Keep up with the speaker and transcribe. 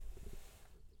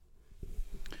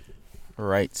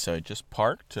Right, so I just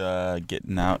parked,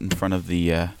 getting out in front of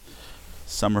the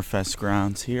Summerfest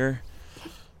grounds here.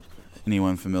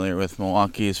 Anyone familiar with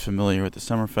Milwaukee is familiar with the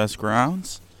Summerfest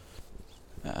grounds.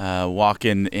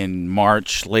 Walking in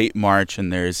March, late March,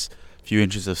 and there's a few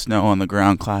inches of snow on the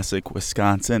ground. Classic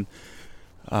Wisconsin.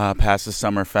 Past the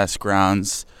Summerfest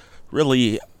grounds,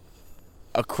 really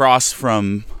across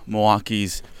from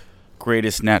Milwaukee's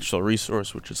greatest natural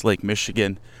resource, which is Lake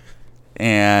Michigan.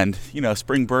 And,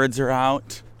 spring birds are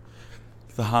out.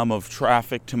 The hum of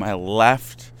traffic to my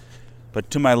left. But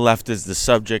to my left is the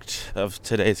subject of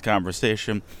today's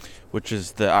conversation, which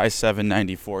is the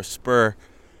I-794 spur.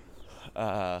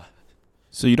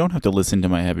 So you don't have to listen to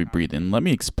my heavy breathing. Let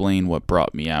me explain what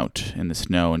brought me out in the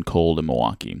snow and cold in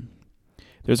Milwaukee.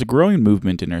 There's a growing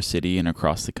movement in our city and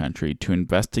across the country to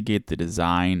investigate the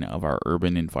design of our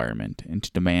urban environment and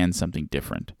to demand something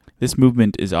different. This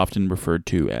movement is often referred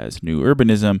to as New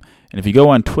Urbanism, and if you go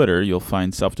on Twitter, you'll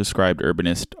find self-described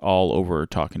urbanists all over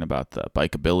talking about the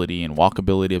bikeability and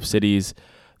walkability of cities,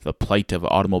 the plight of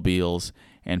automobiles,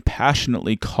 and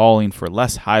passionately calling for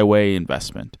less highway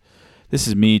investment. This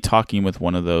is me talking with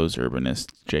one of those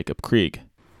urbanists, Jacob Krieg.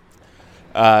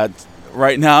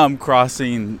 Right now I'm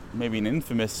crossing maybe an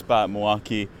infamous spot in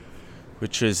Milwaukee,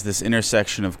 which is this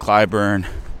intersection of Clyburn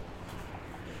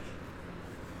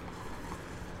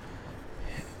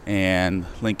and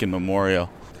Lincoln Memorial.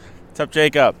 What's up,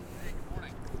 Jacob? Hey, good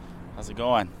morning. How's it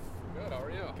going? Good, how are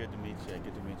you? Good to meet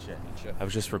you. I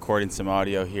was just recording some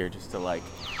audio here just to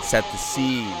set the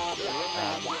scene.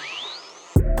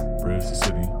 Bridge the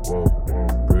city, whoa.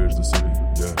 Bridge the city,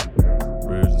 yeah.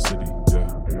 Bridge the city,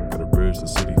 yeah. Gotta bridge the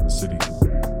city.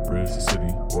 Bridge the city,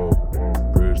 whoa.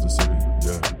 Bridge the city,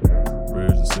 yeah.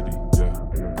 Bridge the city,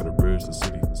 yeah. Gotta bridge the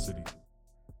city.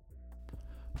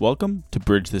 Welcome to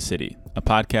Bridge the City, a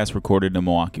podcast recorded in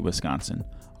Milwaukee, Wisconsin.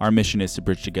 Our mission is to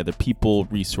bridge together people,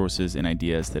 resources, and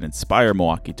ideas that inspire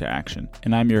Milwaukee to action.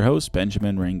 And I'm your host,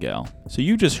 Benjamin Rangel. So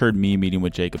you just heard me meeting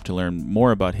with Jacob to learn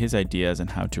more about his ideas on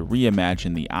how to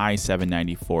reimagine the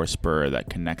I-794 spur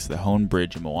that connects the Hone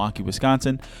Bridge in Milwaukee,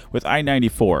 Wisconsin with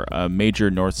I-94, a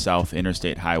major north-south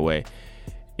interstate highway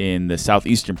in the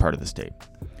southeastern part of the state.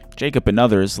 Jacob and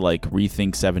others like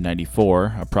Rethink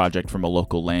 794, a project from a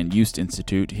local land use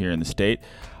institute here in the state,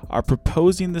 are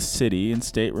proposing the city and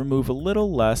state remove a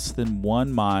little less than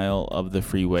 1 mile of the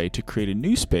freeway to create a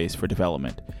new space for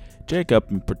development.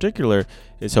 Jacob, in particular,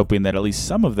 is hoping that at least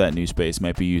some of that new space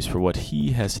might be used for what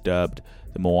he has dubbed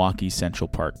the Milwaukee Central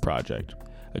Park Project,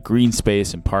 a green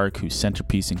space and park whose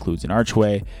centerpiece includes an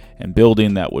archway and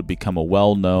building that would become a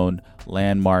well-known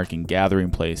landmark and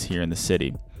gathering place here in the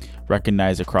city,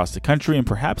 recognized across the country and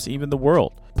perhaps even the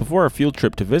world. Before our field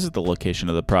trip to visit the location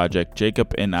of the project,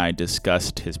 Jacob and I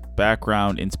discussed his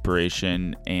background,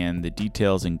 inspiration, and the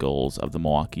details and goals of the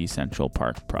Milwaukee Central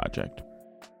Park Project.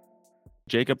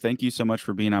 Jacob, thank you so much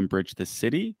for being on Bridge the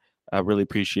City. I really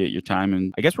appreciate your time.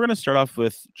 And I guess we're going to start off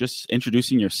with just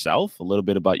introducing yourself, a little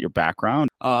bit about your background.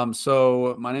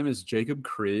 So my name is Jacob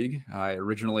Krieg. I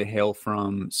originally hail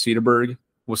from Cedarburg,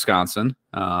 Wisconsin.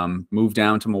 Moved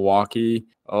down to Milwaukee,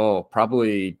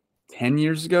 probably 10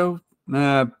 years ago,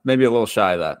 maybe a little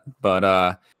shy of that.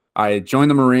 But I joined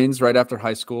the Marines right after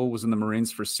high school, was in the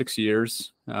Marines for 6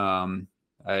 years.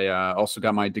 I also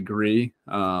got my degree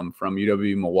from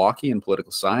UW Milwaukee in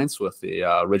political science with the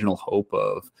original hope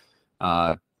of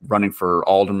running for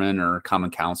alderman or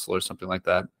common council or something like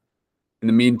that. In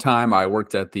the meantime, I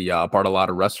worked at the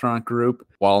Bartolotta Restaurant Group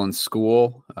while in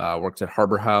school. Worked at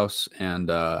Harbor House and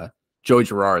Joey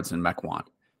Gerard's in Mequon.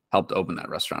 Helped open that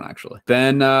restaurant, actually.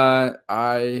 Then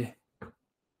I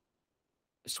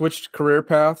switched career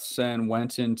paths and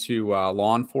went into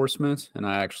law enforcement. And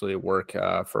I actually work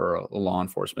for a law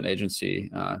enforcement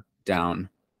agency down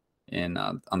in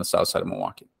on the south side of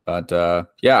Milwaukee. But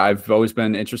I've always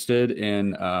been interested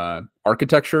in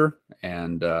architecture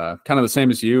and kind of the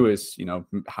same as you is,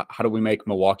 how do we make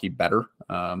Milwaukee better?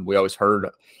 We always heard,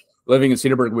 living in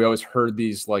Cedarburg, we always heard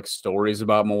these stories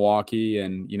about Milwaukee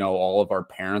and, all of our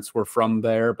parents were from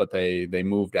there, but they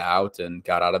moved out and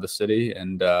got out of the city.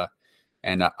 And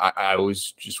I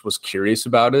always just was curious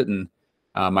about it. And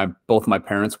both my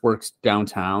parents worked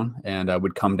downtown and I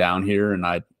would come down here and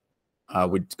I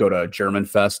would go to German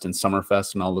Fest and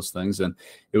Summerfest and all those things. And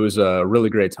it was a really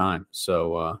great time.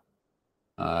 So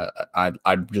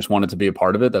I just wanted to be a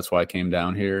part of it. That's why I came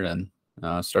down here and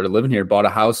started living here. Bought a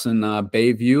house in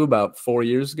Bayview about 4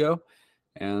 years ago.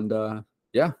 And been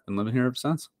living here ever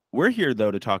since. We're here,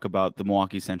 though, to talk about the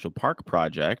Milwaukee Central Park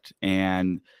Project.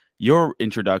 And your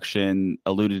introduction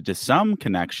alluded to some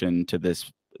connection to this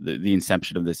the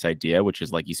inception of this idea, which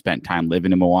is like you spent time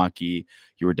living in Milwaukee,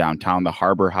 you were downtown, the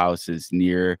Harbor House is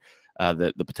near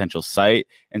the potential site.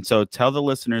 And so tell the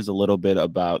listeners a little bit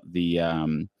about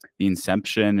the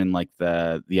inception and like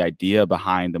the idea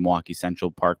behind the Milwaukee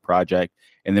Central Park project,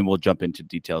 and then we'll jump into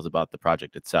details about the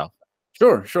project itself.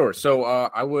 Sure. So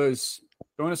I was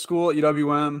going to school at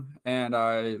UWM, and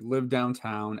I lived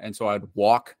downtown, and so I'd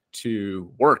walk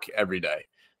to work every day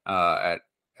at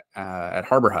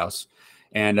Harbor House,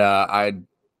 and I'd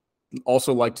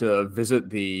also like to visit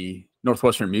the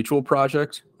Northwestern Mutual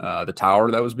project, the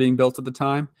tower that was being built at the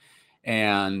time,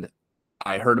 and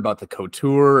I heard about the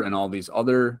Couture and all these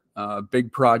other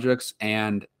big projects,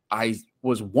 and I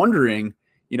was wondering,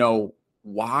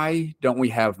 why don't we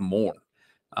have more?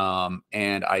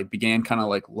 And I began kind of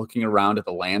like looking around at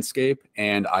the landscape,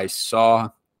 and I saw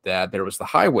that there was the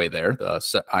highway there,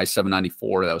 the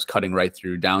I-794 that was cutting right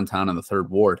through downtown in the 3rd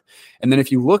Ward. And then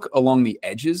if you look along the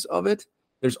edges of it,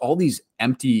 there's all these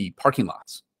empty parking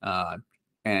lots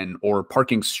or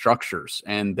parking structures,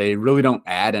 and they really don't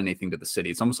add anything to the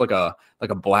city. It's almost like a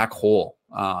black hole,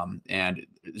 and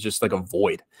it's just like a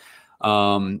void.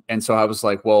 And so I was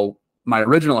like, well, my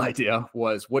original idea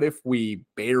was, what if we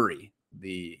bury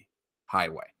the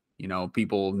highway?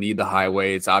 People need the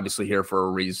highway. It's obviously here for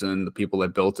a reason. The people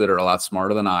that built it are a lot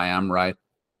smarter than I am, right?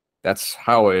 That's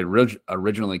how it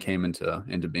originally came into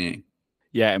being.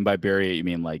 Yeah, and by bury it, you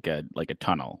mean like a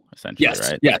tunnel, essentially, yes,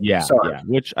 right? Yeah.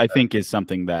 Which I think is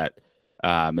something that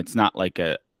it's not like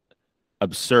a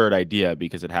absurd idea,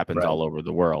 because it happens all over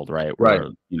the world, right? Where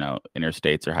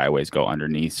interstates or highways go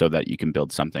underneath so that you can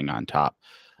build something on top.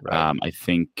 Right. I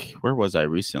think, where was I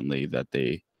recently that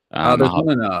they there's one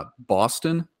in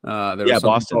Boston.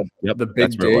 Boston. Yep, the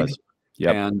Big Dig.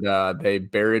 Yep. And they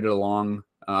buried it along.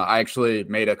 I actually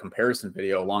made a comparison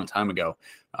video a long time ago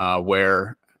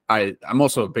where I'm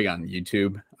also big on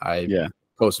YouTube. I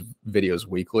post videos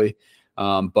weekly.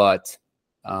 But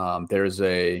there was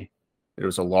a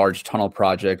large tunnel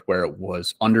project where it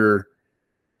was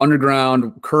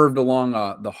underground, curved along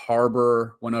the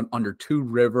harbor, went under 2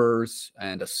 rivers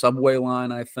and a subway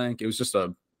line, I think. It was just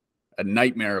a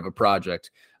nightmare of a project,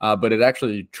 but it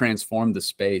actually transformed the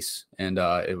space, and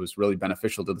it was really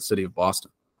beneficial to the city of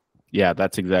Boston. Yeah,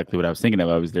 that's exactly what I was thinking of.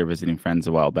 I was there visiting friends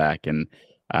a while back, and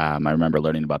I remember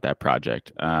learning about that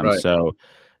project. So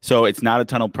it's not a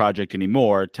tunnel project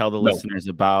anymore. Tell the listeners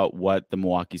about what the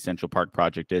Milwaukee Central Park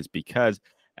project is, because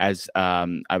as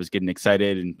I was getting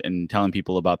excited and telling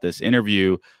people about this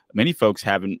interview, many folks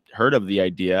haven't heard of the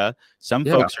idea. Some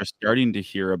folks are starting to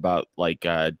hear about like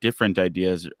different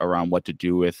ideas around what to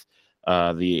do with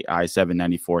the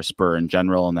I-794 spur in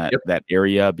general and that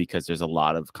area, because there's a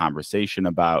lot of conversation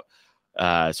about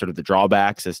sort of the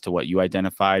drawbacks as to what you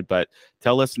identified. But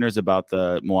tell listeners about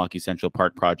the Milwaukee Central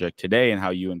Park project today and how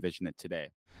you envision it today.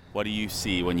 What do you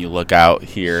see when you look out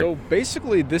here? So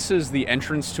basically, this is the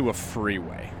entrance to a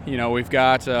freeway. We've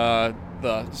got the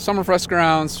Summerfest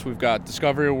grounds, we've got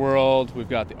Discovery World, we've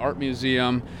got the Art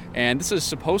Museum, and this is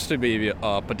supposed to be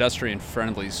a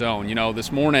pedestrian-friendly zone.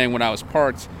 This morning when I was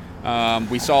parked,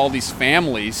 we saw all these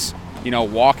families,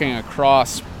 walking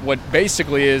across what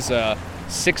basically is a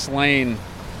 6-lane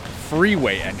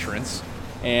freeway entrance,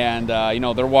 and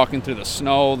they're walking through the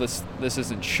snow. This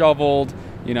isn't shoveled.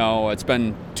 It's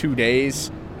been 2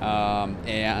 days,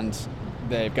 and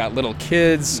they've got little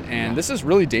kids, and this is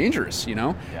really dangerous,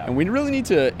 and we really need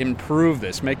to improve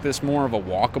this, make this more of a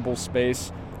walkable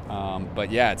space.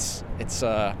 But yeah, it's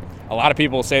a lot of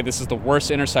people say this is the worst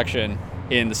intersection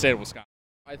in the state of Wisconsin.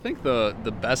 I think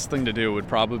the best thing to do would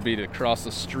probably be to cross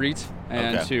the street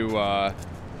and to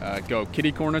go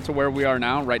kitty corner to where we are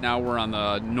now. Right now we're on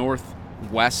the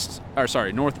northeast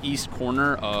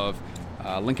corner of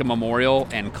Lincoln Memorial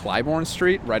and Clybourne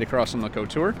Street, right across from the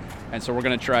Couture. And so we're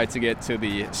going to try to get to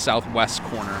the southwest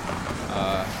corner.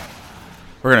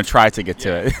 We're going to try to get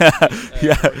to it.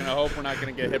 We're going to hope we're not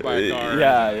going to get hit by a car.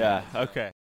 Yeah.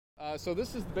 Okay. So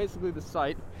this is basically the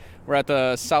site. We're at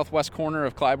the southwest corner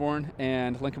of Clybourne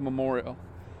and Lincoln Memorial.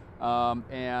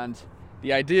 And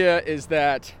the idea is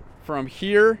that from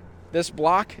here, this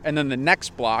block, and then the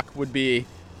next block would be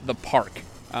the park.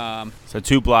 So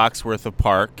 2 blocks worth of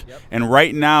park. Yep. And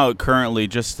right now, currently,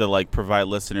 just to provide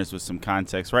listeners with some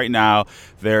context, right now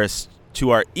there's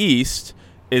to our east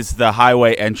is the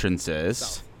highway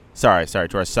entrances. Sorry,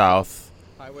 to our south.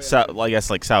 I guess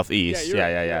southeast.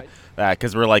 Yeah.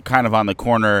 Because we're kind of on the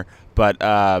corner, but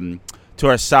to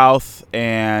our south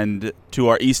and to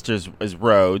our east is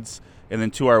roads. And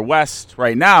then to our west,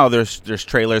 right now, there's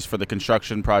trailers for the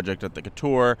construction project at the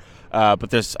Couture.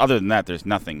 But other than that, there's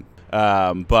nothing.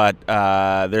 But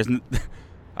there's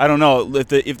I don't know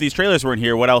if these trailers weren't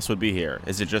here, what else would be here?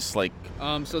 Is it just like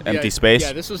empty space?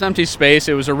 Yeah, this was empty space.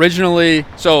 It was originally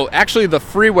actually the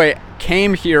freeway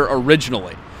came here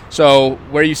originally. So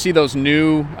where you see those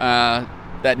new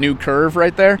that new curve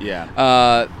right there,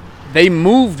 they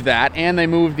moved that, and they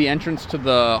moved the entrance to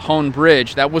the Hone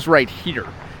Bridge. That was right here,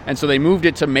 and so they moved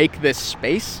it to make this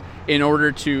space in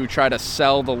order to try to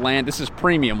sell the land. This is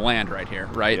premium land right here,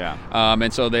 right? Yeah.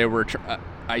 And so they were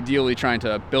ideally trying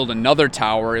to build another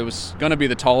tower. It was going to be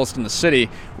the tallest in the city,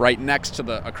 right next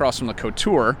to across from the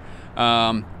Couture,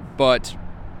 but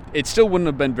it still wouldn't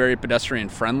have been very pedestrian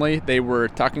friendly. They were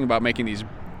talking about making these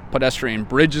pedestrian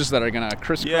bridges that are going to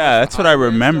crisscross. Yeah, that's what I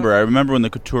remember. I remember when the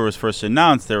Couture was first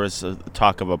announced, there was a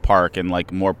talk of a park and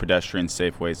like more pedestrian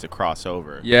safe ways to cross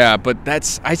over. Yeah, but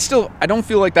I don't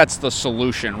feel like that's the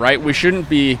solution, right? We shouldn't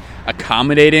be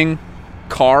accommodating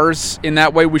cars in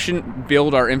that way. We shouldn't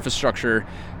build our infrastructure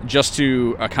just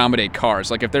to accommodate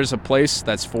cars. Like if there's a place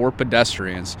that's for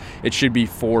pedestrians, it should be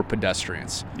for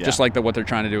pedestrians, just like what they're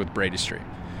trying to do with Brady Street.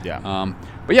 Yeah.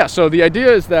 But yeah, so the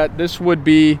idea is that this would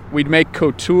be, we'd make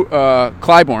Clybourne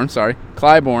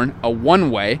a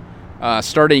one-way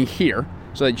starting here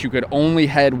so that you could only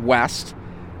head west,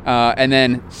 and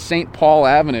then St. Paul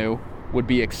Avenue would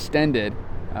be extended,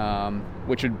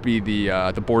 which would be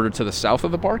the border to the south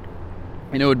of the park,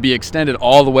 and it would be extended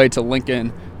all the way to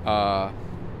Lincoln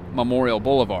Memorial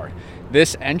Boulevard.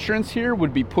 This entrance here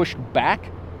would be pushed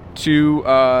back to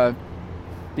the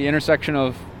intersection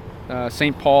of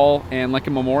St. Paul and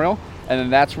Lincoln Memorial, and then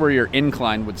that's where your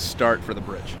incline would start for the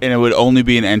bridge. And it would only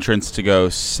be an entrance to go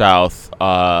south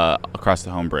across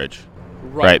the Home Bridge.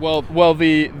 Right. Well,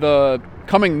 the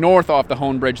coming north off the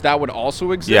Hone Bridge, that would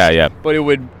also exist. Yeah. But it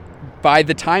would, by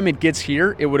the time it gets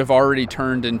here, it would have already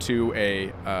turned into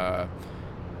a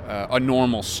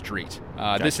normal street.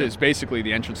 Gotcha. This is basically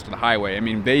the entrance to the highway. I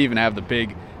mean, they even have the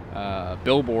big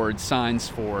billboard signs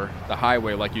for the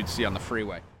highway like you'd see on the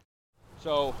freeway.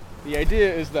 So the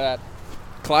idea is that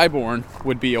Clybourne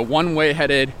would be a one-way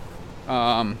headed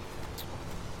to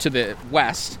the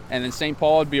west, and then St.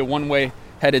 Paul would be a one-way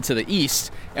headed to the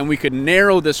east, and we could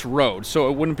narrow this road so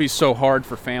it wouldn't be so hard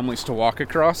for families to walk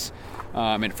across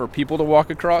and for people to walk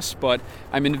across. But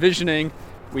I'm envisioning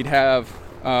we'd have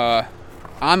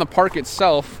on the park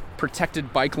itself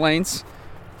protected bike lanes,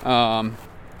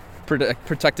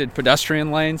 protected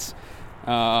pedestrian lanes,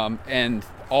 and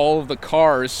all of the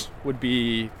cars would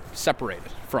be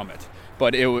separated from it.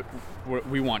 But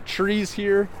we want trees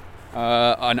here,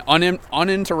 an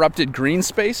uninterrupted green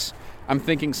space. I'm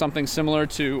thinking something similar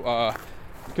to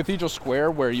Cathedral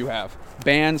Square, where you have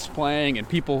bands playing and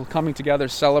people coming together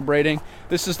celebrating.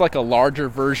 This is like a larger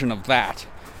version of that.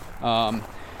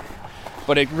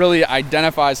 But it really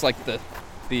identifies like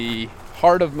the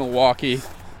heart of Milwaukee,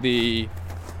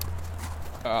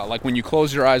 like when you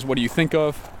close your eyes, what do you think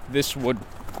of? This would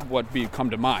come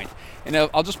to mind. And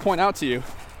I'll just point out to you,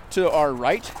 to our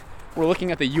right, we're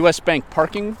looking at the U.S. Bank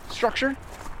parking structure.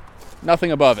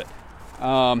 Nothing above it.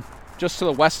 Just to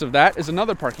the west of that is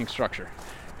another parking structure.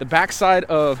 The backside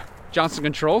of Johnson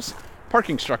Controls,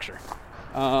 parking structure.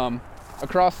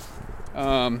 Across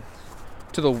to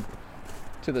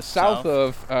the south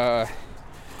of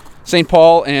St.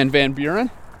 Paul and Van Buren,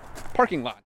 parking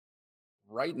lot.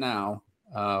 Right now,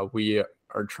 we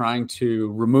are trying to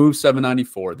remove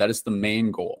 794. That is the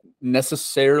main goal.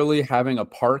 Necessarily having a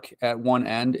park at one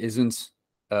end isn't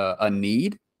a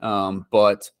need,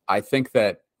 but I think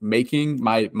that making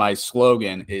my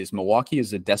slogan is Milwaukee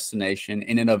is a destination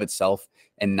in and of itself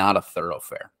and not a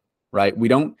thoroughfare, right? We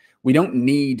don't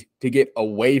need to get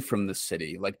away from the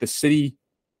city, like the city,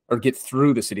 or get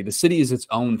through the city. The city is its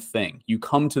own thing. You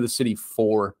come to the city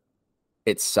for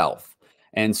itself.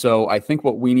 And so I think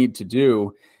what we need to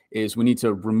do is we need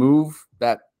to remove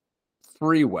that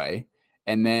freeway.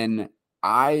 And then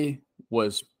the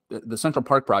Central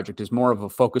Park project is more of a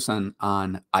focus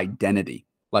on identity.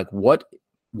 Like what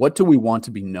do we want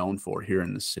to be known for here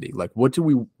in the city? Like what do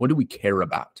we care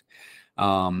about?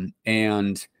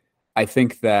 And I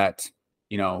think that,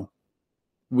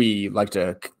 we like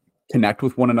to connect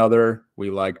with one another. We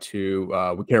like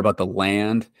to, we care about the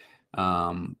land.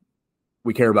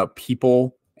 We care about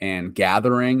people and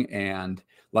gathering. And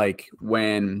like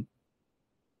when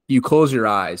you close your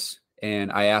eyes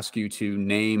and I ask you to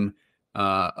name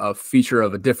a feature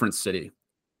of a different city,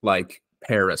 like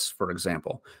Paris, for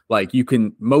example, like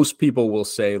most people will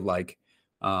say like,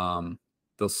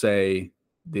 they'll say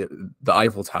the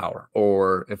Eiffel Tower,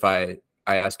 or if I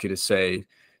ask you to say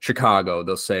Chicago,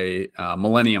 they'll say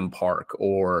Millennium Park,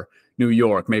 or New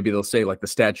York, maybe they'll say like the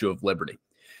Statue of Liberty.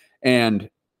 And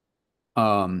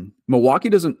Milwaukee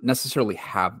doesn't necessarily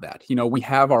have that. We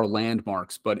have our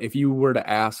landmarks, but if you were to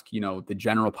ask, the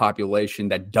general population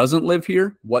that doesn't live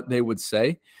here what they would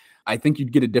say, I think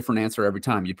you'd get a different answer every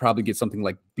time. You'd probably get something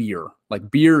like beer.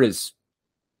 Like beer is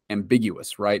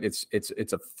ambiguous, right? It's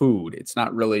a food. It's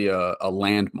not really a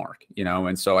landmark,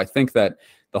 And so I think that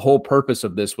the whole purpose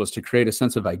of this was to create a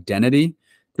sense of identity,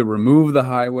 to remove the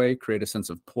highway, create a sense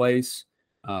of place,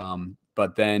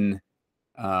 but then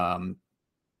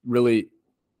really,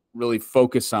 really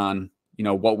focus on,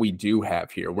 what we do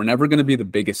have here. We're never going to be the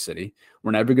biggest city.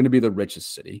 We're never going to be the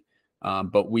richest city.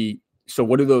 So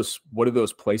what do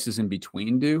those places in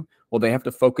between do? Well, they have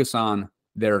to focus on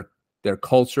their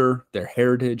culture, their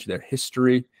heritage, their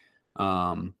history,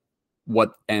 and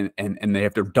they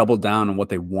have to double down on what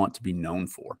they want to be known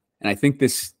for. And I think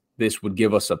this would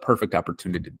give us a perfect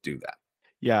opportunity to do that.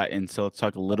 Yeah, and so let's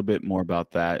talk a little bit more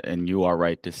about that. And you are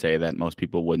right to say that most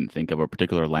people wouldn't think of a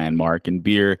particular landmark, and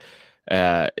beer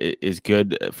is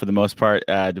good for the most part,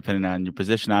 depending on your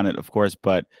position on it, of course.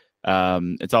 But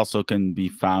it's also can be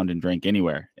found and drink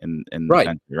anywhere in the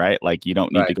country, right? Like you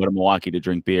don't need to go to Milwaukee to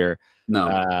drink beer,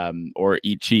 or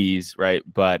eat cheese, right?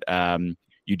 But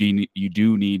you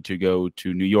do need to go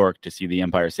to New York to see the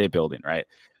Empire State Building, right?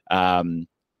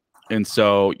 And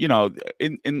so,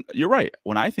 you're right.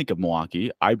 When I think of Milwaukee,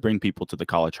 I bring people to the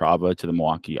Calatrava, to the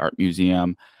Milwaukee Art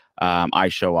Museum. I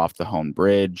show off the Hone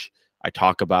Bridge. I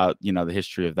talk about, the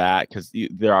history of that because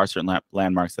there are certain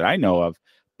landmarks that I know of,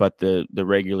 but the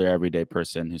regular everyday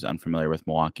person who's unfamiliar with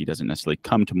Milwaukee doesn't necessarily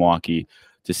come to Milwaukee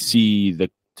to see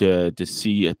to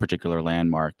see a particular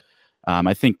landmark.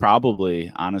 I think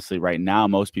probably, honestly, right now,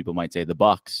 most people might say the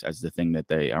Bucks as the thing that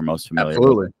they are most familiar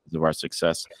with because of our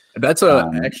success. That's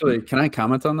actually, can I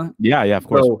comment on that? Yeah, of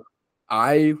course. So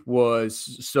I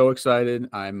was so excited.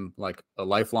 I'm like a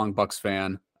lifelong Bucks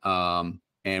fan.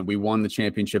 And we won the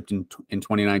championship in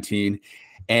 2019.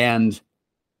 And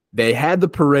they had the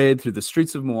parade through the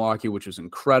streets of Milwaukee, which was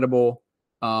incredible.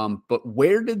 But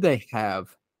where did they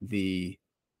have the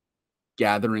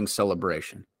gathering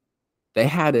celebration? They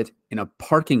had it in a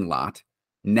parking lot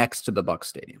next to the Bucs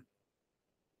Stadium.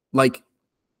 Like,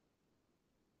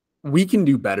 we can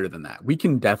do better than that. We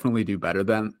can definitely do better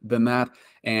than that.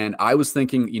 And I was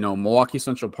thinking, Milwaukee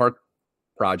Central Park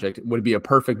project would be a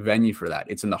perfect venue for that.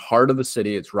 It's in the heart of the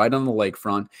city. It's right on the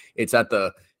lakefront. It's at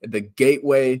the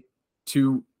gateway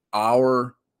to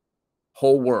our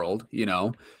whole world,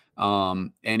 and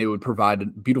it would provide a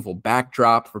beautiful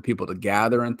backdrop for people to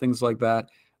gather and things like that.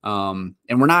 And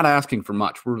we're not asking for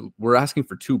much. We're asking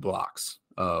for 2 blocks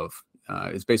of,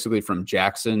 it's basically from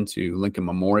Jackson to Lincoln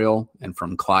Memorial and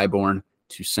from Clybourne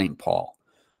to St. Paul.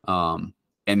 And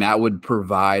that would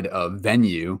provide a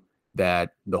venue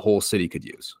that the whole city could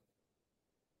use.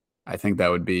 I think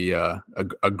that would be a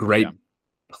great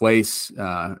place.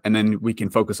 And then we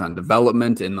can focus on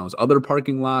development in those other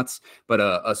parking lots, but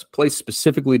a place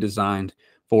specifically designed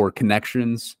for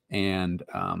connections and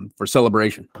for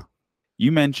celebration.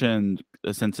 You mentioned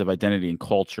a sense of identity and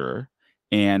culture,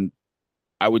 and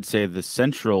I would say the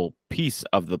central piece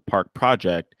of the park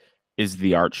project is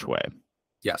the archway.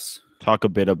 Yes. Talk a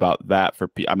bit about that for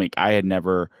people. I mean, I had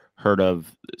never heard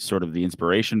of sort of the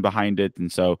inspiration behind it,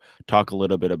 and so talk a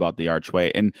little bit about the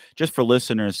archway. And just for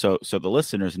listeners, so the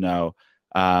listeners know,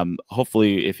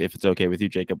 hopefully, if it's okay with you,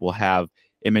 Jacob, we'll have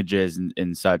images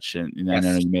and such, and I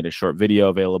know you made a short video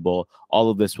available.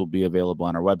 All of this will be available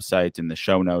on our website in the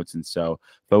show notes, and so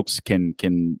folks can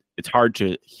it's hard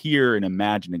to hear and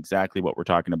imagine exactly what we're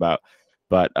talking about,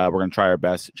 but we're going to try our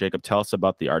best. Jacob, tell us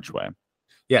about the archway.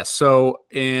 Yes. So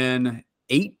in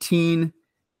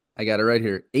I got it right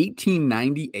here,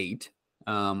 1898,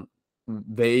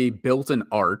 they built an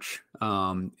arch,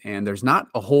 and there's not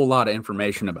a whole lot of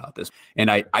information about this. And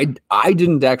I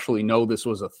didn't actually know this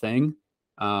was a thing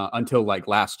until like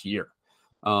last year.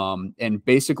 And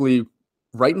basically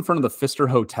right in front of the Pfister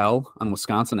Hotel on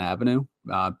Wisconsin Avenue,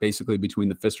 basically between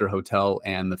the Pfister Hotel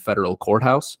and the federal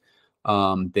courthouse,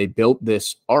 they built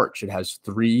this arch. It has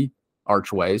 3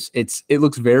 archways. It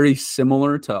looks very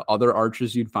similar to other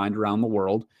arches you'd find around the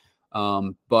world.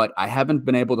 But I haven't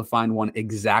been able to find one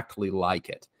exactly like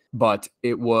it. But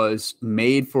it was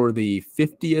made for the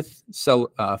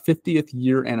 50th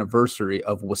year anniversary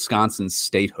of Wisconsin's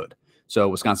statehood. So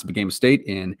Wisconsin became a state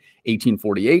in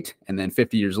 1848, and then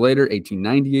 50 years later,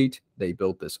 1898, they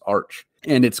built this arch.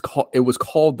 And it was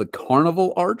called the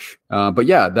Carnival Arch. But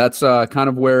yeah, that's kind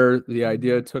of where the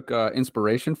idea took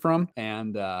inspiration from,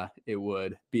 and it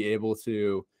would be able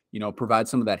to, provide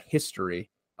some of that history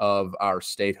of our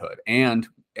statehood. And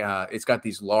it's got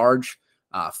these large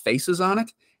faces on it.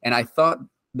 And I thought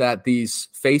that these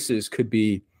faces could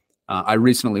be I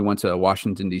recently went to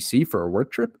Washington, D.C. for a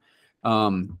work trip.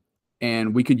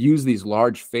 And we could use these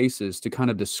large faces to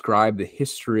kind of describe the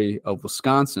history of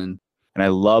Wisconsin. And I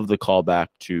love the callback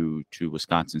to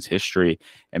Wisconsin's history.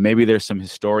 And maybe there's some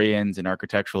historians and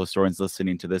architectural historians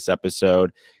listening to this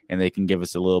episode, and they can give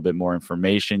us a little bit more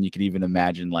information. You could even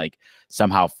imagine like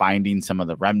somehow finding some of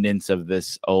the remnants of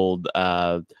this old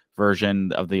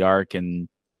version of the arch and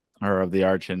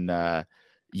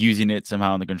using it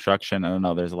somehow in the construction. I don't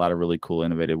know. There's a lot of really cool,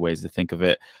 innovative ways to think of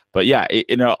it. But yeah,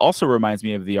 it also reminds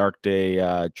me of the Arc de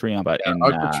Triomphe. Arc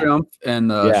de Triomphe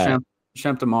and the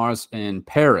Champ de Mars in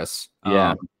Paris.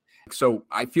 Yeah. So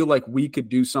I feel like we could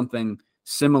do something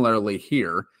similarly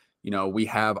here. We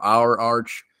have our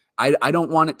arch. I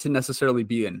don't want it to necessarily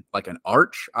be an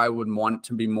arch. I would want it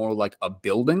to be more like a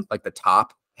building, like the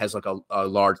top has like a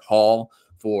large hall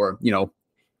for,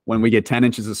 when we get 10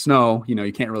 inches of snow,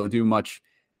 you can't really do much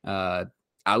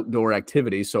outdoor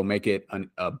activity. So make it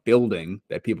a building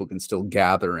that people can still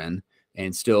gather in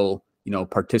and still,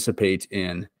 participate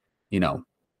in,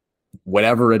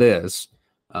 whatever it is,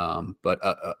 but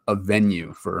a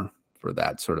venue for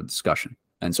that sort of discussion.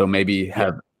 And so maybe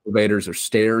have elevators or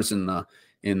stairs in the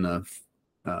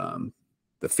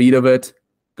feet of it,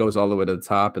 goes all the way to the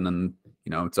top, and then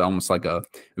it's almost like a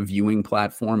viewing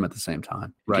platform at the same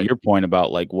time. Right. To your point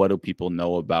about like, what do people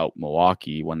know about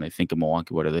Milwaukee? When they think of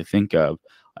Milwaukee, what do they think of?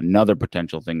 Another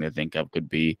potential thing they think of could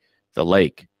be the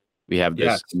lake. We have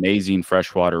this amazing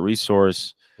freshwater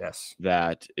resource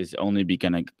that is only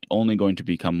going to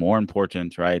become more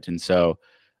important, right? And so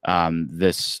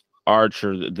this arch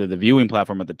or the viewing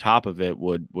platform at the top of it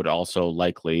would also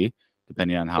likely,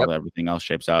 depending on how everything else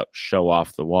shapes out, show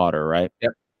off the water, right?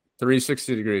 Yep.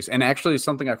 360 degrees. And actually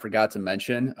something I forgot to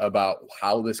mention about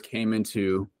how this came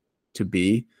into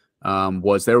be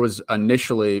was there was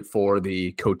initially for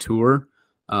the Couture,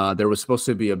 there was supposed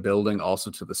to be a building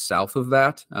also to the south of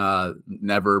that,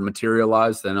 never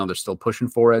materialized. I know they're still pushing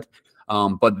for it.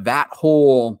 But that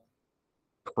whole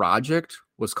project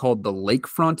was called the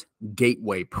Lakefront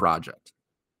Gateway Project.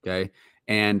 Okay.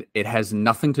 And it has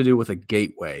nothing to do with a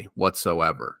gateway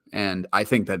whatsoever. And I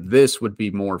think that this would be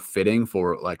more fitting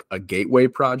for like a gateway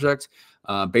project.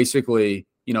 Basically,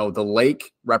 the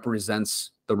lake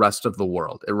represents the rest of the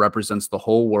world. It represents the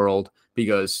whole world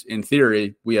because in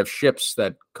theory, we have ships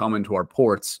that come into our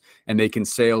ports and they can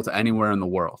sail to anywhere in the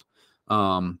world.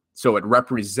 So it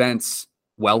represents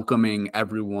welcoming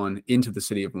everyone into the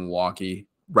city of Milwaukee,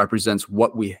 represents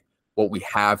what we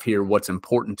have here, what's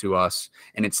important to us.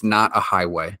 And it's not a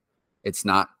highway. It's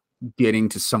not getting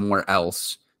to somewhere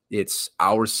else. It's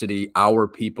our city, our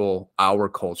people, our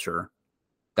culture.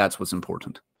 That's what's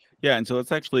important. Yeah. And so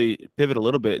let's actually pivot a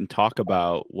little bit and talk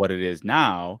about what it is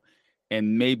now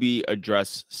and maybe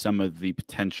address some of the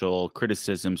potential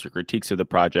criticisms or critiques of the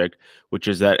project, which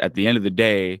is that at the end of the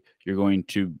day,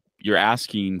 you're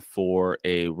asking for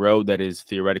a road that is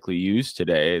theoretically used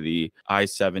today, the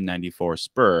I-794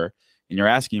 spur, and you're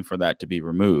asking for that to be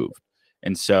removed.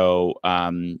 And so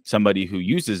somebody who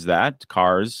uses that,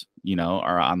 cars,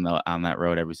 are on that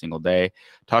road every single day.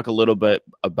 Talk a little bit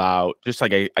about just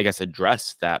like, I guess,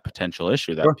 address that potential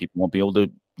issue that people won't be able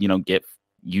to,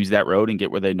 use that road and get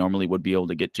where they normally would be able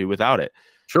to get to without it.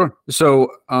 Sure.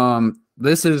 So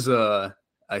this is a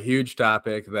huge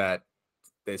topic that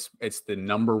it's the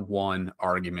number one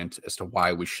argument as to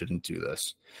why we shouldn't do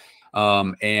this.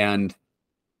 And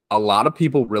a lot of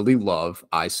people really love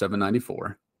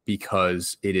I-794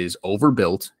 because it is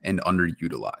overbuilt and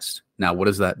underutilized. Now, what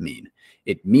does that mean?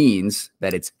 It means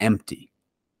that it's empty.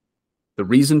 The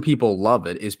reason people love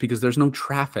it is because there's no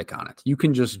traffic on it. You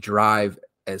can just drive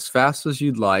as fast as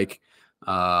you'd like,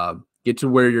 get to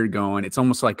where you're going. It's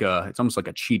almost like a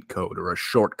cheat code or a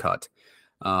shortcut.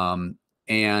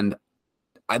 And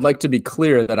I'd like to be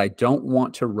clear that I don't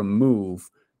want to remove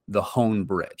the Hone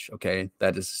Bridge. Okay.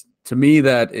 To me,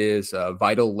 that is a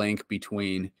vital link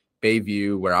between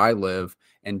Bayview, where I live,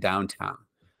 and downtown.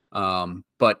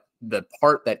 But the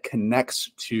part that connects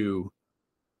to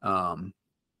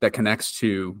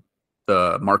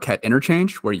the Marquette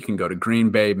interchange, where you can go to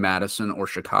Green Bay, Madison, or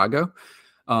Chicago,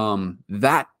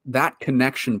 that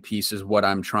connection piece is what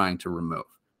I'm trying to remove.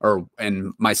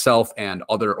 And myself and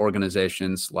other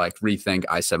organizations like Rethink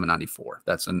I-794.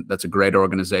 That's a great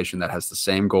organization that has the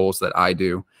same goals that I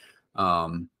do.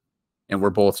 And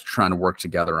we're both trying to work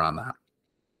together on that.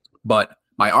 But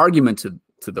my argument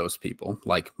to those people,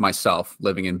 like myself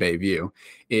living in Bayview,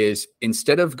 is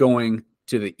instead of going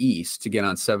to the east to get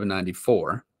on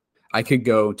 794, I could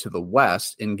go to the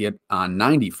west and get on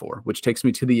 94, which takes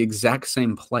me to the exact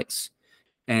same place.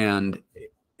 And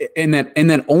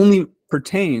then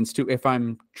pertains to if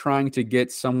I'm trying to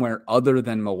get somewhere other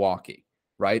than Milwaukee,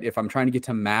 right? If I'm trying to get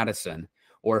to Madison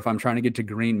or if I'm trying to get to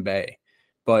Green Bay.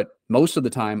 But most of the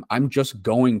time, I'm just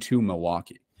going to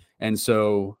Milwaukee. And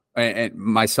so, and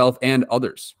myself and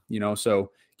others,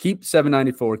 so keep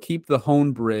 794, keep the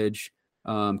Hone Bridge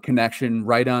connection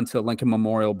right onto Lincoln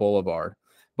Memorial Boulevard.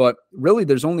 But really,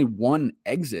 there's only one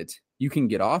exit you can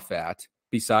get off at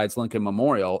besides Lincoln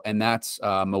Memorial, and that's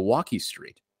Milwaukee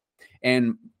Street.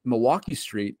 And Milwaukee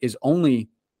Street is only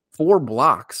 4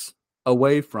 blocks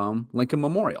away from Lincoln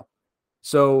Memorial.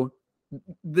 So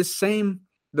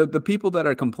the people that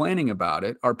are complaining about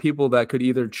it are people that could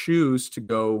either choose to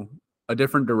go a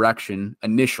different direction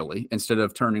initially. Instead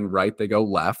of turning right, they go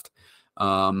left.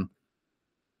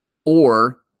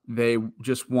 Or they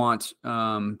just want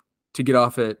to get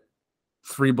off at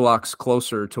 3 blocks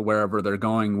closer to wherever they're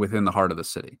going within the heart of the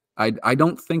city. I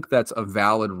don't think that's a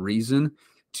valid reason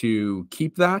to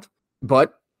keep that.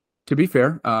 But to be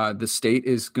fair, the state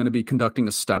is going to be conducting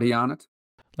a study on it.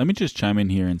 Let me just chime in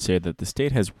here and say that the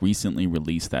state has recently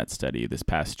released that study this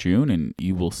past June, and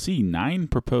you will see 9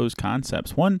 proposed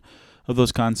concepts. One of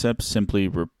those concepts simply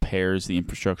repairs the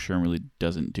infrastructure and really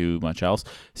doesn't do much else.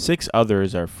 6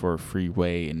 others are for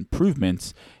freeway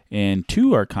improvements, and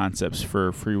 2 are concepts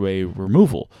for freeway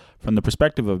removal. From the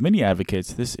perspective of many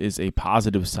advocates, this is a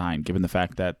positive sign, given the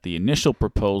fact that the initial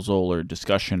proposal or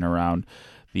discussion around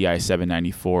the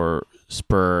I-794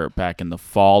 spur back in the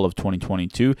fall of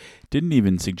 2022 didn't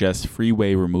even suggest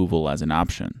freeway removal as an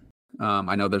option.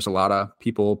 I know there's a lot of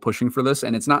people pushing for this,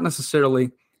 and it's not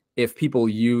necessarily if people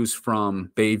use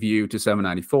from Bayview to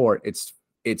 794.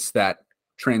 It's that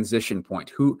transition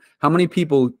point. How many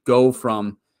people go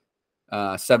from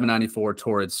 794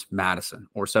 towards Madison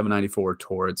or 794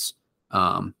 towards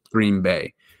Green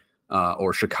Bay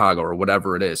or Chicago or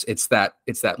whatever it is? It's that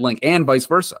link, and vice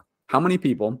versa. How many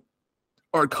people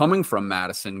are coming from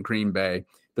Madison, Green Bay,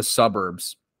 the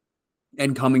suburbs,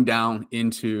 and coming down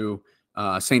into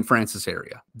St. Francis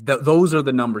area? Those are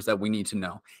the numbers that we need to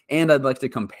know. And I'd like to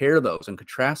compare those and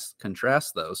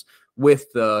contrast those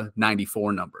with the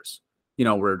 94 numbers.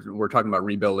 We're talking about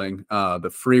rebuilding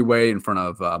the freeway in front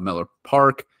of Miller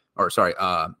Park,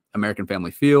 American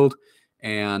Family Field.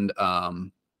 And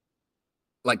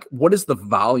what does the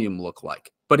volume look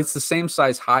like? But it's the same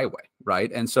size highway, right?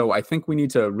 And so I think we need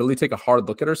to really take a hard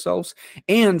look at ourselves,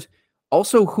 and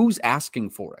also who's asking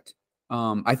for it.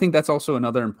 I think that's also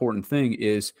another important thing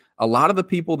is a lot of the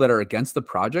people that are against the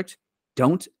project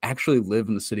don't actually live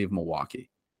in the city of Milwaukee.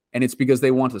 And it's because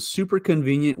they want a super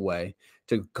convenient way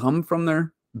to come from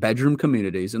their bedroom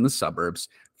communities in the suburbs,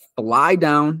 fly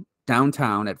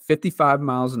downtown at 55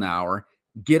 miles an hour,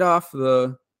 get off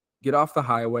the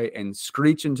highway and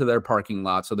screech into their parking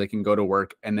lot so they can go to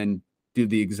work and then do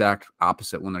the exact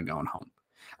opposite when they're going home.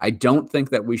 I don't think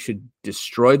that we should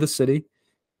destroy the city,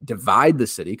 divide the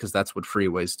city, because that's what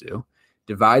freeways do,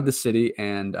 divide the city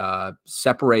and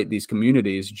separate these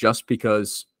communities just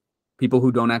because people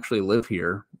who don't actually live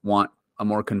here want a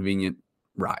more convenient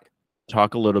ride.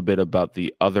 Talk a little bit about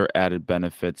the other added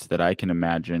benefits that I can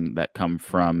imagine that come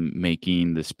from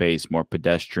making the space more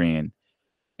pedestrian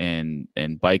and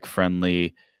bike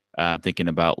friendly, thinking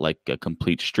about like a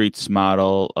complete streets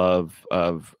model of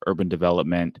urban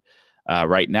development.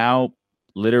 Right now,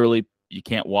 literally, you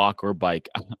can't walk or bike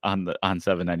on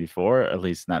 794, at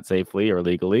least not safely or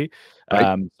legally.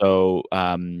 Right. So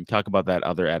talk about that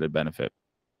other added benefit.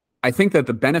 I think that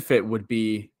the benefit would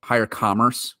be higher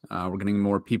commerce. We're getting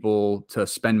more people to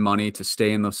spend money to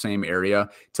stay in the same area,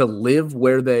 to live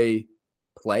where they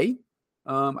play.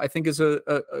 I think is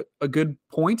a good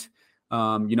point.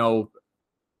 The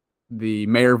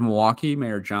mayor of Milwaukee,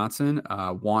 Mayor Johnson,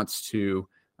 wants to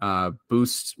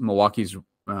boost Milwaukee's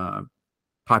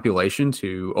population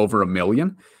to over 1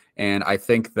 million. And I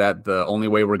think that the only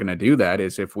way we're going to do that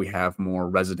is if we have more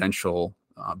residential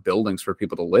buildings for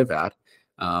people to live at.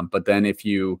 But then if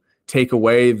you take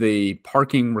away the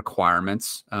parking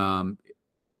requirements,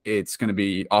 it's going to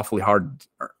be awfully hard.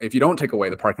 If you don't take away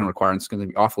the parking requirements, it's going to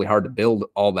be awfully hard to build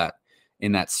all that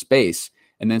in that space.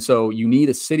 And then so you need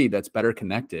a city that's better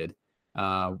connected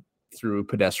through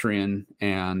pedestrian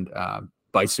and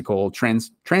bicycle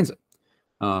transit.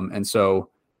 And so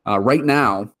right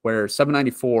now, where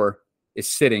 794 is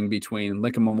sitting between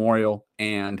Lincoln Memorial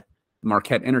and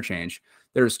Marquette Interchange,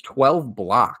 there's 12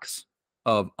 blocks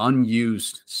of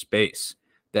unused space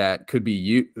that could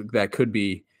be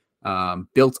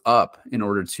built up in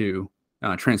order to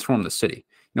transform the city.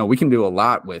 We can do a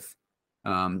lot with.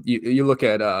 You look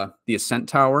at the Ascent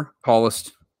Tower,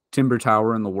 tallest timber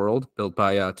tower in the world, built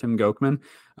by Tim Gochman.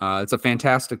 It's a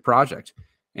fantastic project.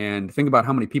 And think about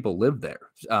how many people live there.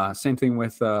 Same thing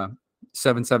with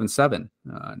 777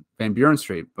 Van Buren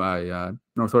Street by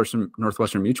Northwestern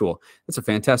Mutual. It's a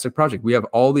fantastic project. We have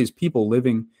all these people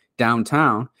living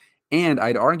downtown, and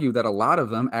I'd argue that a lot of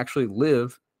them actually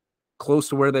live close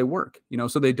to where they work,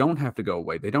 so they don't have to go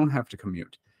away. They don't have to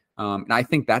commute. And I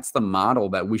think that's the model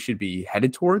that we should be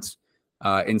headed towards,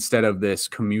 instead of this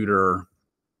commuter,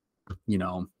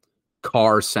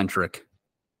 car-centric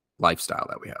lifestyle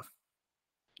that we have.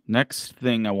 Next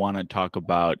thing I want to talk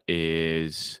about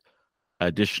is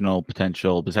additional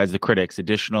potential, besides the critics,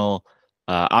 additional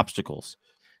obstacles.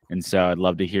 And so I'd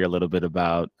love to hear a little bit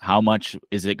about how much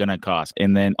is it going to cost?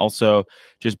 And then also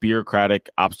just bureaucratic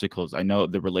obstacles. I know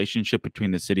the relationship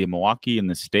between the city of Milwaukee and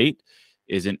the state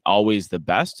isn't always the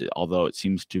best, although it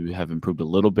seems to have improved a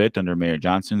little bit under Mayor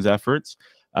Johnson's efforts.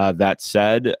 That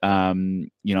said,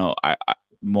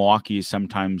 Milwaukee is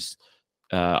sometimes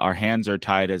our hands are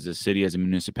tied as a city, as a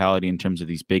municipality, in terms of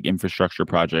these big infrastructure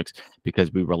projects,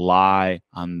 because we rely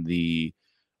on the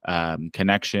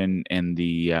connection and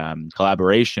the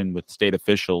collaboration with state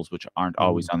officials, which aren't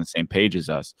always on the same page as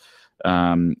us.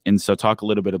 And so talk a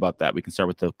little bit about that. We can start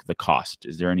with the cost.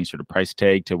 Is there any sort of price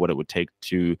tag to what it would take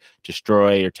to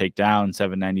destroy or take down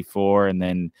 794 and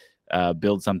then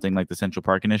build something like the Central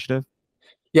Park Initiative?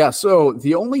 Yeah, so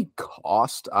the only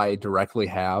cost I directly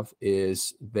have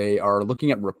is they are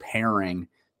looking at repairing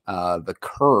the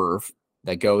curve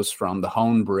that goes from the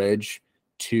Hone Bridge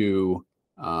to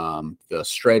the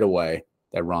straightaway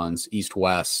that runs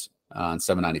east-west on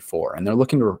 794, and they're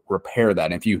looking to repair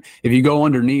that. And if you go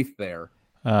underneath there,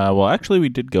 well, actually, we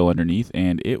did go underneath,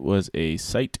 and it was a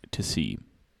sight to see.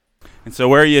 And so,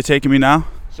 where are you taking me now?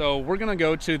 So we're gonna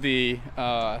go to the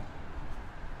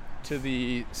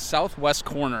southwest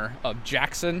corner of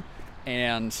Jackson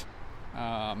and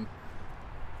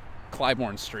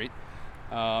Clybourne Street,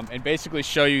 and basically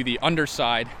show you the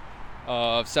underside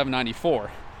of 794.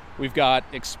 We've got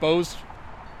exposed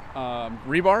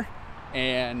rebar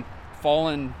and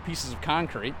fallen pieces of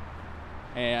concrete,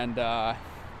 and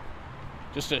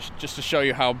just to show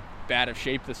you how bad of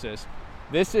shape this is.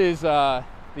 This is the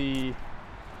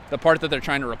part that they're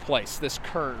trying to replace, this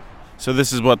curve. So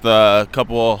this is what the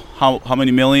couple, how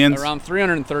many millions? Around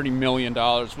 $330 million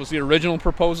was the original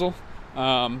proposal.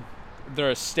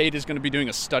 The state is going to be doing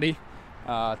a study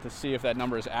to see if that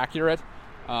number is accurate,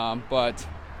 but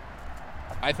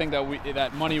I think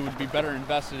that money would be better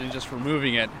invested in just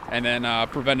removing it and then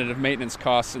preventative maintenance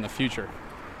costs in the future.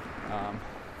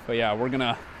 But yeah, we're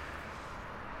gonna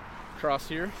cross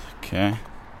here.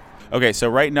 Okay, so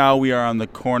right now we are on the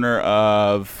corner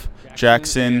of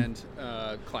Jackson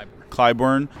and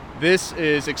Clybourne. This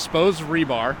is exposed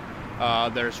rebar.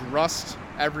 There's rust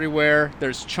everywhere.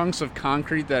 There's chunks of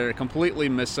concrete that are completely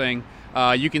missing.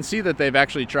 You can see that they've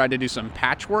actually tried to do some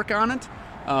patchwork on it,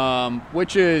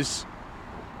 which is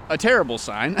a terrible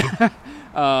sign.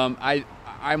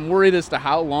 I'm worried as to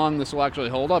how long this will actually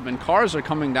hold up, and cars are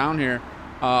coming down here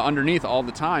underneath all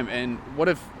the time. And what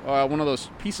if one of those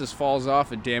pieces falls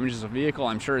off and damages a vehicle?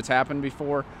 I'm sure it's happened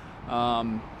before.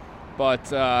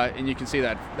 But you can see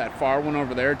that far one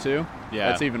over there too. Yeah,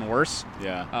 that's even worse.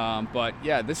 Yeah. But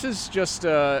yeah, this is just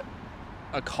a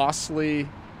costly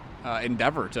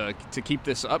endeavor to keep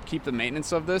this up, keep the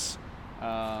maintenance of this.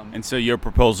 And so your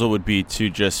proposal would be to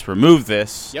just remove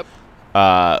this. Yep.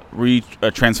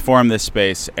 Transform this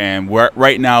space, and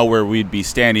right now where we'd be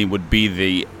standing would be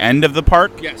the end of the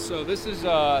park. Yes. So this is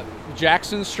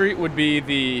Jackson Street would be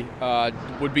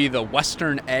the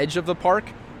western edge of the park,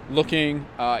 looking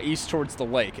east towards the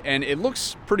lake, and it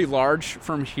looks pretty large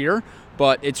from here,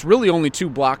 but it's really only 2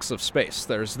 blocks of space.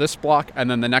 There's this block and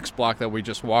then the next block that we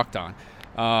just walked on.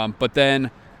 But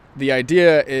then the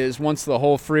idea is once the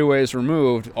whole freeway is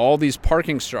removed, all these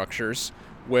parking structures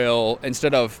will,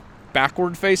 instead of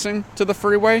backward facing to the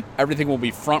freeway, everything will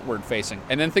be frontward facing.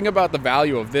 And then think about the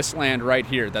value of this land right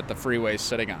here that the freeway is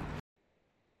sitting on.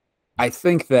 I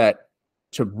think that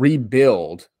to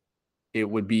rebuild, it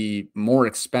would be more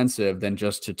expensive than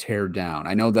just to tear down.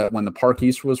 I know that when the Park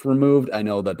East was removed, I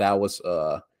know that was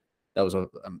a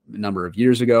number of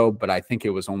years ago, but I think it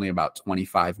was only about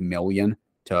 $25 million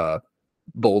to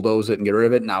bulldoze it and get rid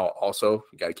of it. Now, also,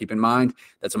 you got to keep in mind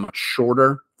that's a much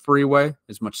shorter freeway,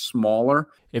 is much smaller.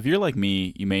 If you're like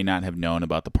me, you may not have known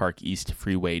about the Park East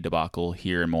freeway debacle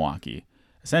here in Milwaukee.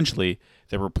 Essentially,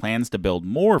 there were plans to build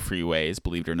more freeways,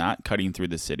 believe it or not, cutting through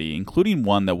the city, including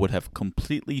one that would have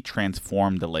completely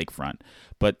transformed the lakefront.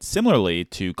 But similarly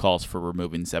to calls for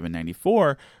removing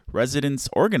 794, residents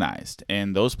organized,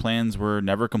 and those plans were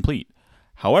never complete.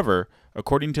 However,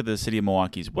 According to the City of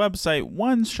Milwaukee's website,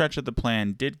 one stretch of the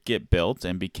plan did get built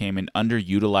and became an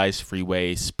underutilized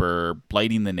freeway spur,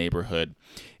 blighting the neighborhood.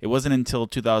 It wasn't until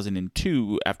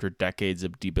 2002, after decades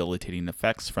of debilitating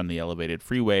effects from the elevated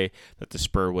freeway, that the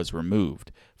spur was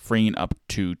removed, freeing up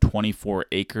to 24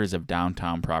 acres of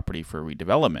downtown property for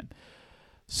redevelopment.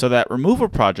 So that removal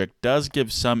project does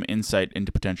give some insight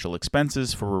into potential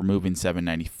expenses for removing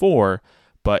 794,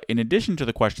 but in addition to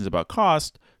the questions about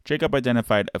cost, Jacob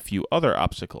identified a few other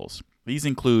obstacles. These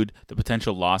include the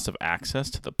potential loss of access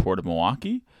to the Port of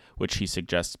Milwaukee, which he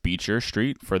suggests Beecher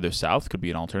Street further south could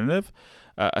be an alternative.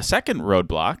 A second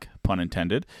roadblock, pun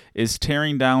intended, is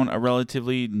tearing down a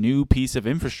relatively new piece of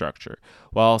infrastructure.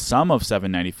 While some of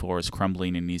 794 is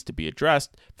crumbling and needs to be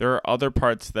addressed, there are other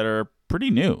parts that are pretty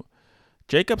new.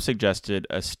 Jacob suggested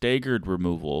a staggered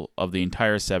removal of the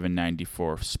entire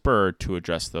 794 spur to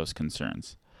address those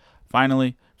concerns.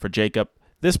 Finally, for Jacob,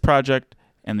 this project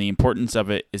and the importance of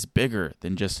it is bigger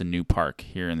than just a new park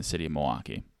here in the city of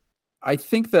Milwaukee. I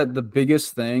think that the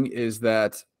biggest thing is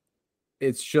that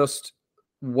it's just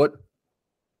what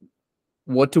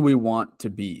do we want to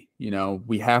be?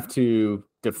 We have to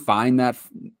define that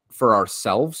for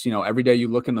ourselves. Every day you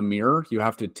look in the mirror, you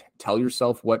have to tell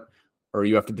yourself or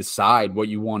you have to decide what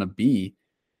you want to be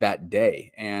that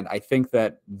day. And I think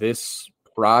that this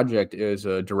project is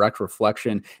a direct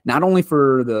reflection, not only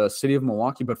for the city of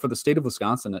Milwaukee, but for the state of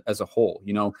Wisconsin as a whole.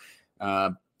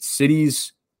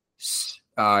 Cities,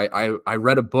 I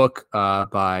read a book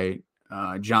by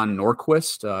John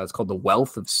Norquist. It's called The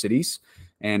Wealth of Cities.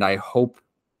 And I hope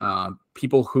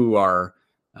people who are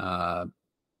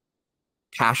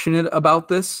passionate about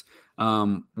this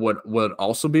would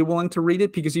also be willing to read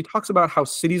it, because he talks about how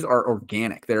cities are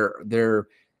organic.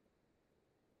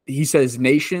 He says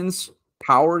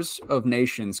powers of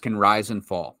nations can rise and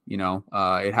fall.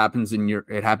 It happened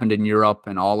in Europe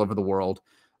and all over the world.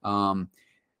 One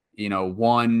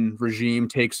regime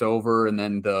takes over and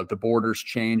then the borders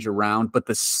change around, but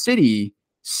the city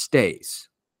stays.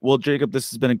 Well, Jacob,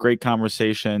 this has been a great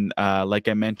conversation. Like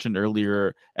I mentioned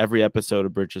earlier, every episode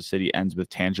of Bridge the City ends with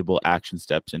tangible action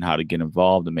steps in how to get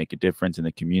involved and make a difference in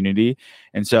the community.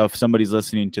 And so if somebody's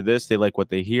listening to this, they like what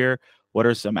they hear, what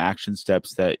are some action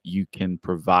steps that you can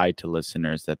provide to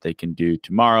listeners that they can do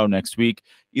tomorrow, next week,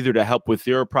 either to help with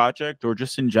your project or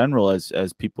just in general as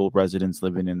people, residents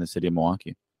living in the city of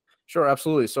Milwaukee? Sure,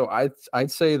 absolutely. So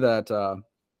I'd say that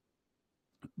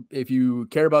if you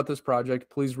care about this project,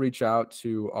 please reach out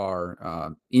to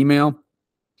our email.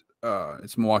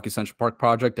 It's Milwaukee Central Park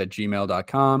Project at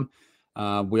gmail.com.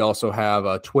 We also have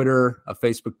a Twitter, a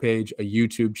Facebook page, a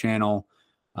YouTube channel.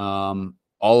 All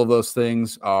of those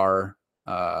things are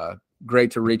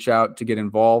great to reach out to get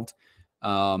involved.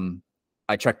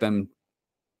 I check them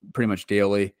pretty much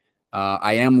daily.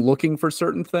 I am looking for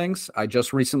certain things. I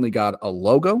just recently got a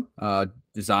logo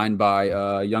designed by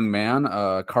a young man,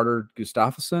 Carter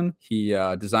Gustafsson. He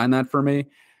designed that for me.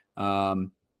 I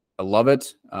love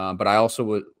it. But I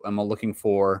also am looking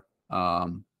for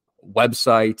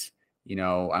website.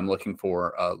 I'm looking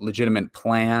for a legitimate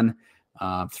plan,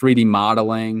 3D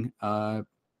modeling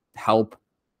help,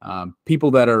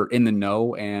 people that are in the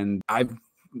know. And I've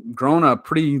grown a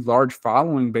pretty large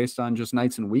following based on just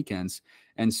nights and weekends.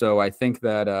 And so I think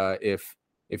that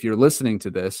if you're listening to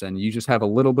this and you just have a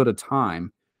little bit of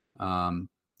time,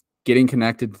 getting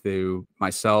connected to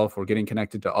myself or getting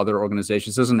connected to other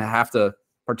organizations doesn't have to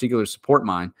particularly support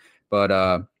mine, but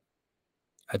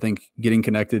I think getting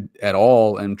connected at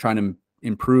all and trying to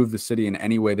improve the city in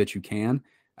any way that you can,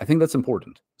 I think that's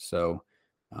important. So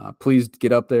please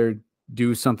get up there,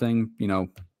 do something,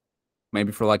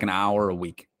 maybe for like an hour a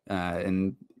week,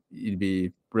 and you'd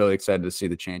be really excited to see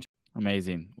the change.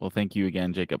 Amazing. Well, thank you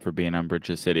again, Jacob, for being on Bridge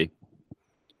the City.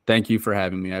 Thank you for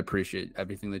having me. I appreciate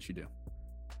everything that you do.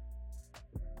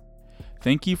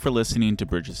 Thank you for listening to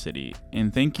Bridge the City,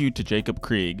 and thank you to Jacob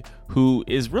Krieg, who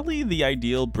is really the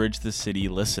ideal Bridge the City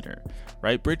listener,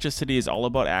 right? Bridge the City is all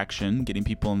about action, getting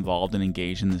people involved and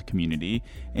engaged in the community,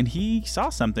 and he saw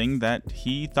something that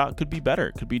he thought could be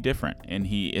better, could be different, and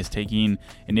he is taking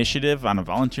initiative on a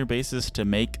volunteer basis to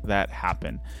make that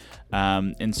happen.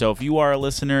 And so if you are a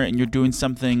listener and you're doing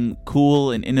something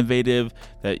cool and innovative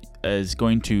that is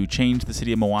going to change the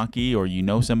city of Milwaukee, or you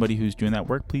know somebody who's doing that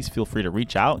work, please feel free to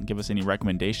reach out and give us any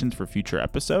recommendations for future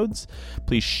episodes.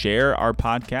 Please share our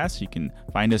podcast. You can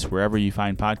find us wherever you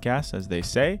find podcasts, as they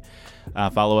say.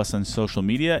 Follow us on social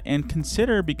media and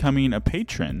consider becoming a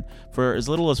patron. For as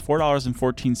little as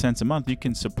 $4.14 a month, you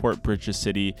can support Bridge the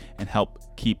City and help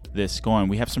keep this going.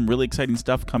 We have some really exciting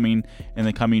stuff coming in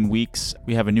the coming weeks.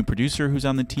 We have a new producer who's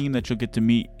on the team that you'll get to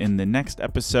meet in the next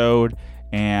episode.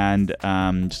 and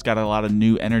just got a lot of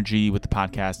new energy with the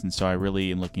podcast. And so I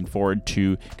really am looking forward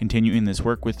to continuing this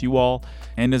work with you all.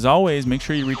 And as always, make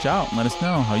sure you reach out and let us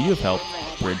know how you have helped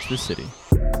bridge the city.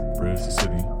 Bridge the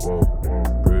city, whoa.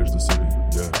 Bridge the city,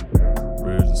 yeah.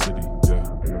 Bridge the city,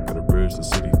 yeah. Gotta bridge the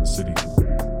city.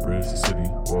 Bridge the city,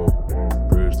 whoa.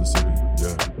 Bridge the city,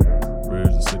 yeah.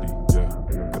 Bridge the city,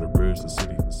 yeah. Gotta bridge the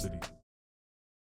city.